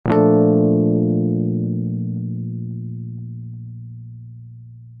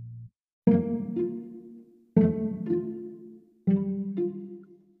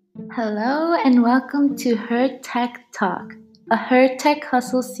Hello and welcome to Her Tech Talk, a Her Tech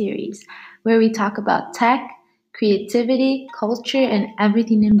Hustle series where we talk about tech, creativity, culture, and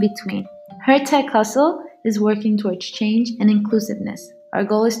everything in between. Her Tech Hustle is working towards change and inclusiveness. Our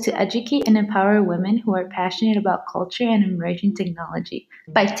goal is to educate and empower women who are passionate about culture and emerging technology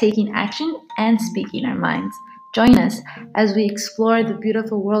by taking action and speaking our minds. Join us as we explore the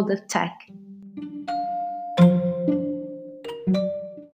beautiful world of tech